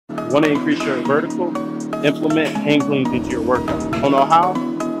Want to increase your vertical? Implement hang cleans into your workout. Don't know how?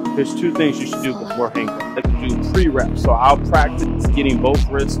 There's two things you should do before hang cleans. I can do pre-reps. So I'll practice getting both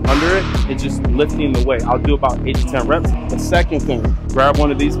wrists under it and just lifting the weight. I'll do about 8 to 10 reps. The second thing, grab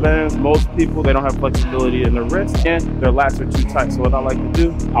one of these bands. Most people, they don't have flexibility in their wrists and their lats are too tight. So what I like to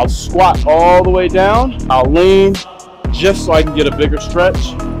do, I'll squat all the way down. I'll lean just so I can get a bigger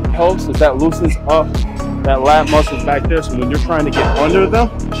stretch. Helps if that loosens up that lat muscles back there. So when you're trying to get under them,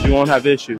 you won't have issues.